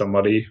dismiss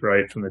somebody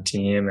right from the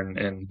team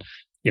and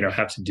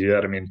have to do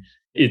that. I mean,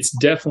 it's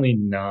definitely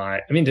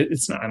not,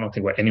 it's not, I don't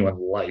think what anyone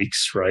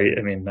likes, right?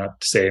 I mean,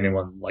 not to say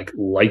anyone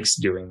likes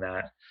doing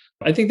that.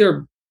 I think there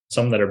are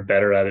some that are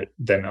better at it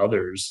than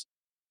others.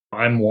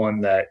 I'm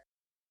one that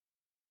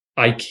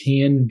I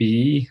can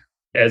be,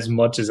 as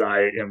much as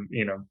I am,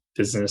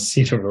 business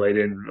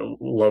related and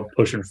love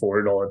pushing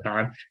forward all the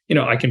time.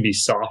 I can be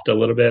soft a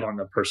little bit on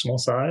the personal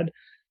side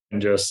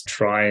and just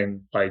try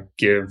and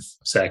give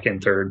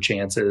second, third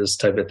chances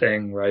type of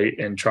thing, right?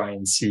 And try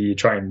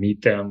and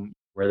meet them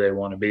where they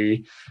want to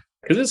be.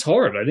 Because it's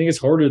hard. I think it's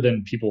harder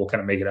than people kind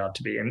of make it out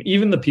to be. And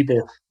even the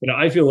people,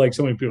 I feel like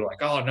so many people are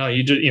like, oh no,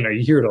 you just, you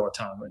hear it all the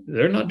time.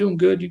 They're not doing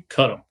good, you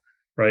cut them,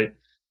 right?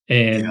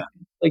 And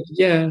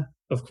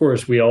of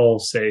course, we all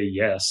say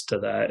yes to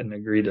that and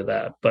agree to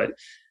that, but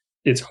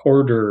it's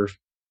harder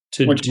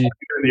to do. You're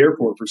in the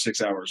airport for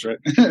 6 hours, right?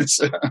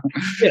 So.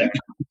 Yeah.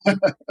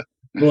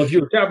 Well, if you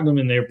were trapping them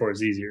in the airport,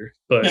 it's easier.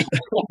 But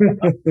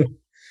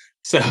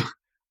so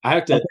I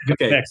have to.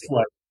 Okay. Next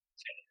flight.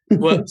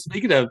 Well,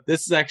 speaking of,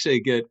 this is actually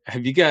good.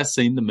 Have you guys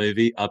seen the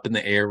movie Up in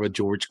the Air with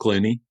George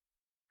Clooney?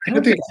 I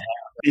don't think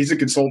he's a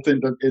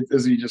consultant.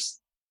 Is he just?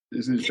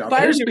 He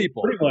fires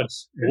people. Pretty much.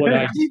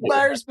 He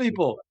fires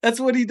people. That's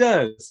what he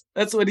does.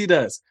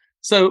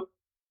 So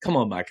come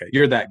on, Micah.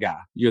 You're that guy.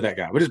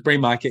 We'll just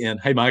bring Micah in.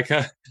 Hey,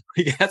 Micah,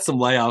 we got some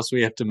layoffs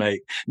we have to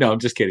make. No, I'm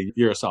just kidding.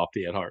 You're a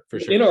softie at heart, for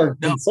sure. In our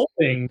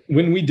consulting,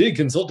 when we did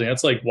consulting,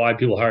 that's why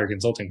people hire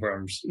consulting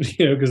firms,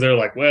 because they're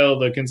like, well,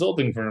 the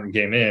consulting firm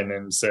came in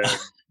and said,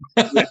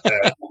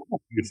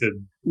 we said,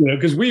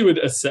 because we would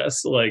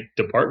assess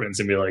departments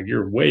and be like,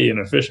 you're way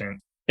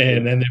inefficient.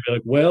 And then they'd be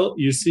like, well,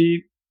 you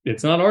see,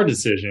 it's not our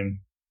decision.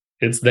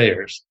 It's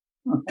theirs.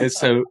 And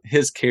so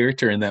his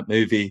character in that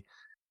movie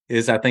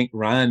is, I think,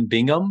 Ryan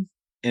Bingham,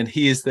 and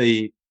he is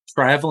the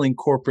traveling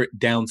corporate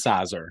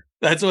downsizer.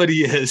 That's what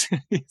he is.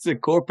 He's a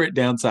corporate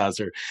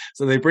downsizer.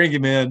 So they bring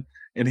him in,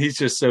 and he's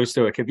just so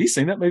stoic. Have you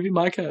seen that movie,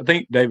 Micah? I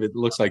think, David,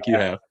 looks like you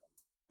have.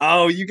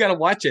 Oh, you got to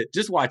watch it.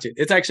 Just watch it.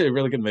 It's actually a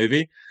really good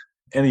movie.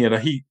 And,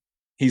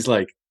 he's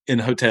in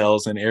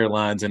hotels and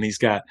airlines, and he's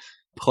got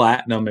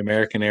platinum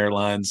American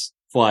Airlines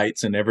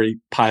flights and every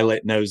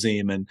pilot knows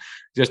him and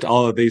just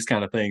all of these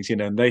kind of things,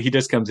 and he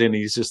just comes in and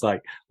he's just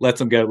like, lets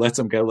them go, lets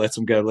them go, lets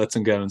them go, lets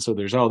them go. And so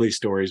there's all these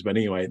stories. But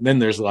anyway, then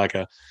there's like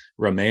a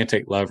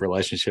romantic love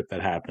relationship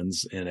that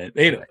happens in it.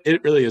 Anyway,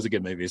 it really is a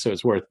good movie. So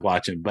it's worth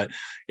watching. But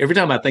every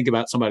time I think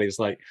about somebody who's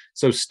like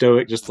so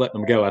stoic, just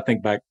letting them go, I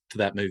think back to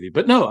that movie.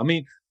 But no, I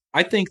mean,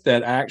 I think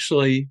that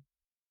actually,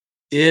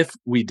 if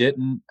we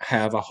didn't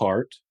have a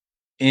heart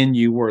and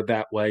you were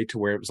that way to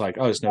where it was like,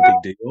 oh, it's no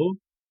big deal,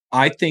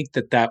 I think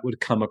that would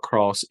come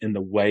across in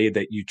the way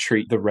that you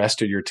treat the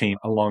rest of your team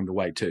along the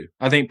way too.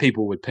 I think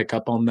people would pick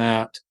up on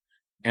that.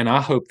 And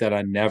I hope that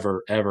I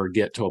never, ever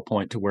get to a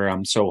point to where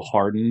I'm so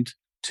hardened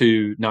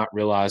to not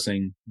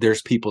realizing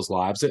there's people's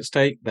lives at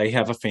stake. They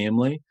have a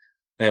family,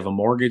 they have a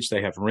mortgage,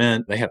 they have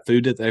rent, they have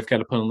food that they've got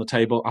to put on the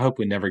table. I hope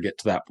we never get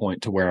to that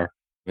point to where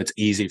it's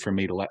easy for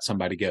me to let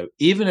somebody go,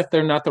 even if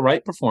they're not the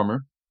right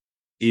performer,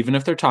 even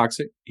if they're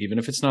toxic, even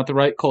if it's not the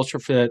right culture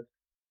fit.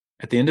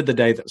 At the end of the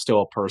day, that's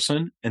still a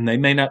person, and they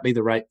may not be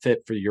the right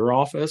fit for your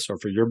office or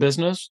for your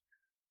business,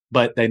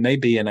 but they may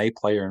be an A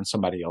player in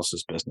somebody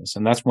else's business.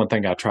 And that's one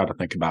thing I try to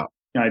think about.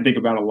 Yeah, I think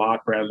about a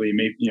lot, Bradley.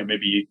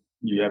 Maybe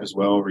you have as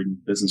well, reading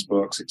business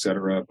books, et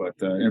cetera. But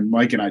and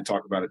Mike and I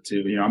talk about it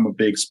too. I'm a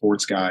big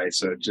sports guy,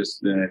 so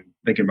just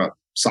thinking about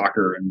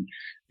soccer and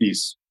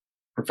these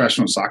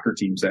professional soccer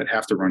teams that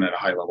have to run at a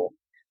high level,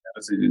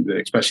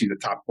 especially the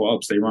top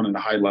clubs. They run at a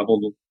high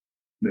level.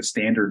 The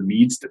standard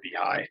needs to be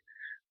high.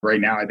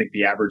 Right now, I think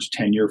the average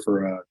tenure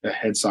for a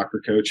head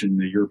soccer coach in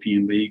the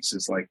European leagues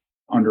is like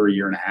under a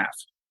year and a half.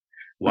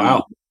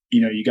 Wow.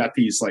 You got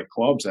these like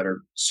clubs that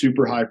are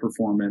super high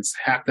performance,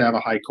 have to have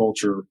a high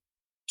culture.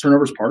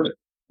 Turnover is part of it,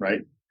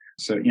 right?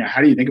 So,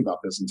 how do you think about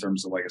this in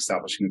terms of like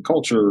establishing a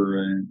culture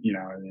and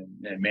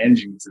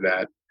managing to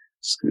that?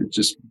 It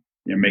just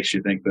makes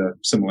you think the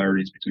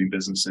similarities between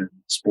business and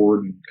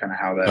sport and kind of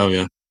how that. Oh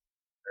yeah.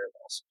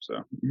 So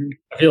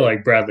I feel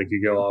like Bradley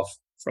could go off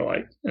for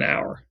like an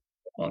hour.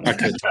 I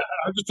could.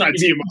 I'm just trying to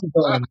see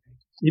him.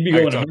 You'd be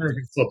going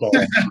American football.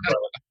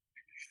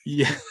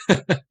 Yeah.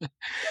 I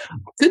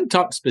couldn't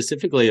talk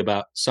specifically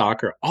about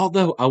soccer,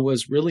 although I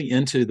was really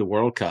into the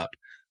World Cup.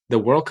 The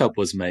World Cup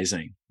was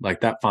amazing. Like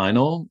that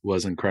final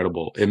was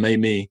incredible. It made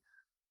me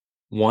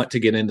want to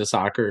get into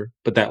soccer,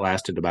 but that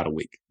lasted about a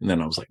week. And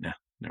then I was like, nah,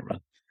 never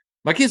mind.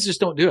 My kids just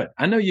don't do it.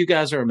 I know you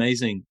guys are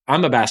amazing.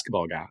 I'm a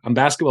basketball guy. I'm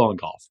basketball and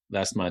golf.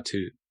 That's my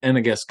two. And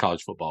I guess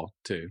college football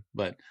too.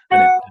 But I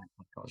didn't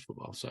play college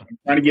football. So I'm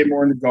trying to get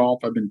more into golf.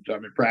 I've been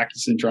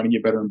practicing, trying to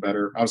get better and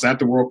better. I was at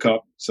the World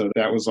Cup, so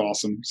that was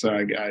awesome. So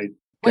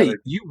wait,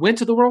 you went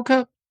to the World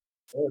Cup?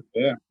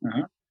 Yeah.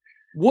 Uh-huh.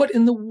 What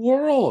in the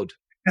world?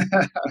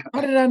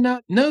 How did I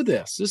not know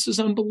this? This is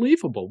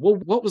unbelievable.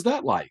 Well, what was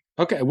that like?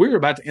 Okay, we were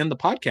about to end the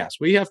podcast.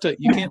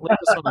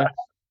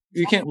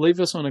 You can't leave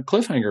us on a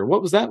cliffhanger.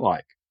 What was that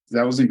like?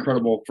 That was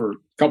incredible for a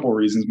couple of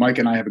reasons. Mike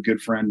and I have a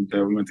good friend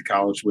that we went to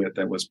college with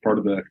that was part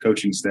of the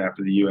coaching staff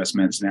of the U.S.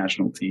 men's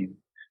national team.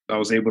 I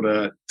was able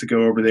to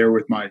go over there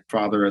with my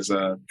father as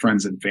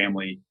friends and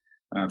family.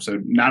 So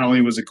not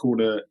only was it cool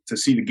to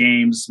see the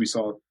games, we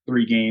saw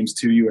 3 games,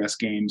 2 U.S.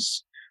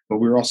 games, but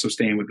we were also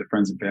staying with the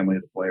friends and family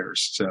of the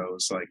players. So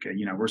it's like,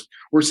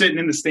 we're sitting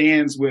in the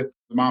stands with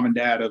the mom and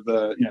dad of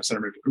the,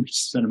 center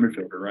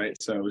midfielder,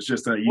 right? So it was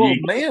just a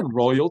unique. Well, man,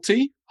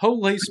 royalty.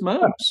 Holy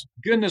smokes.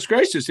 Goodness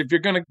gracious. If you're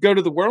going to go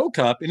to the World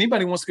Cup,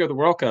 anybody wants to go to the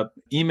World Cup,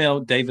 email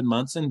David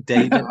Munson.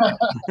 David.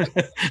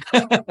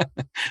 I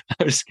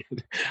was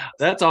kidding.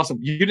 That's awesome.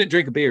 You didn't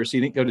drink a beer, so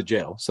you didn't go to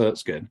jail. So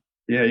that's good.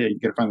 Yeah, you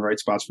got to find the right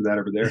spots for that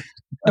over there.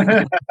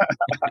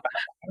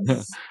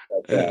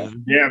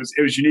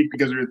 It was unique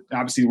because it was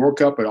obviously the World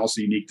Cup, but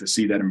also unique to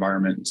see that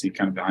environment and see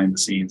kind of behind the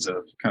scenes of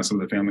kind of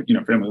some of the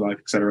family life,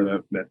 et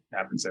cetera, that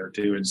happens there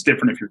too. And it's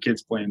different if your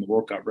kid's playing the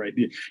World Cup, right?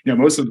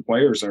 Most of the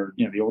players are,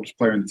 the oldest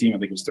player in the team, I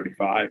think was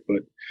 35,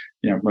 but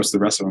most of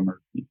the rest of them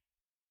are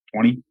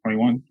 20,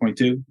 21,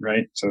 22,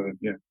 right? So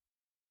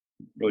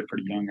really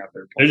pretty young out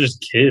there. They're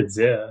just kids,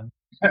 yeah.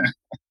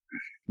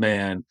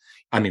 Man,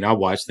 I mean, I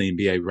watch the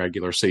NBA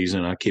regular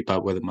season. I keep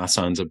up with it. My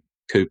son's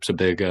Coop's a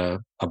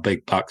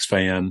big Bucks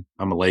fan.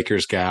 I'm a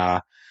Lakers guy.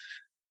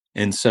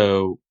 And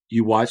so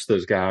you watch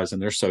those guys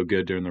and they're so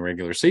good during the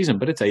regular season,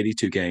 but it's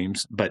 82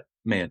 games. But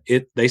man,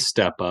 they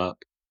step up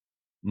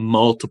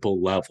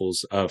multiple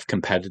levels of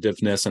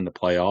competitiveness in the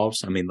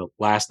playoffs. I mean, the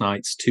last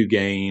night's 2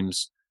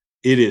 games,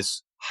 it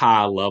is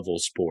high level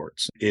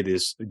sports. It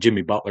is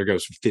Jimmy Butler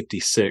goes for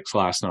 56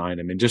 last night.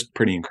 I mean, just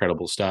pretty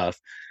incredible stuff.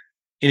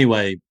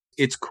 Anyway,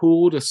 it's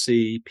cool to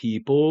see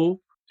people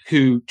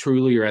who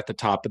truly are at the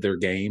top of their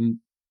game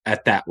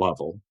at that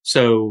level.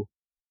 So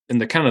in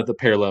the kind of the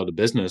parallel to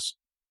business,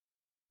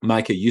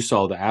 Micah, you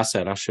saw the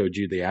asset. I showed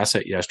you the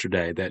asset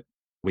yesterday that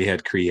we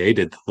had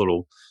created, the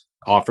little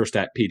offer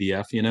stat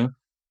PDF,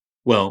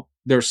 Well,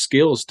 there's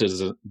skills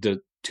to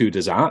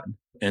design.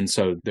 And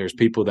so there's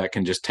people that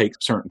can just take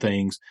certain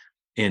things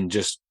and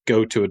just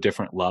go to a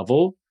different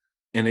level.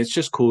 And it's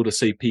just cool to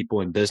see people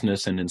in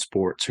business and in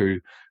sports who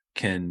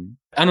can,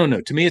 I don't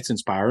know, to me, it's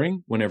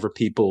inspiring whenever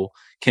people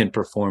can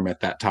perform at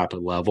that type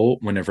of level,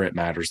 whenever it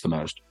matters the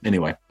most.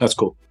 Anyway, that's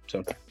cool.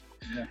 So,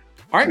 Yeah.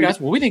 All right, guys.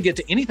 Well, we didn't get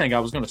to anything I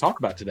was going to talk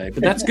about today,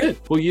 but that's good.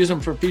 We'll use them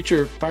for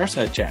future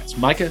Fireside chats.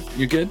 Micah,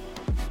 you good?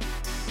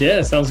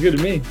 Yeah, sounds good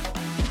to me.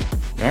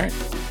 All right.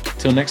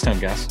 Till next time,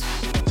 guys.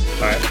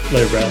 All right.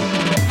 Later,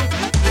 Brad.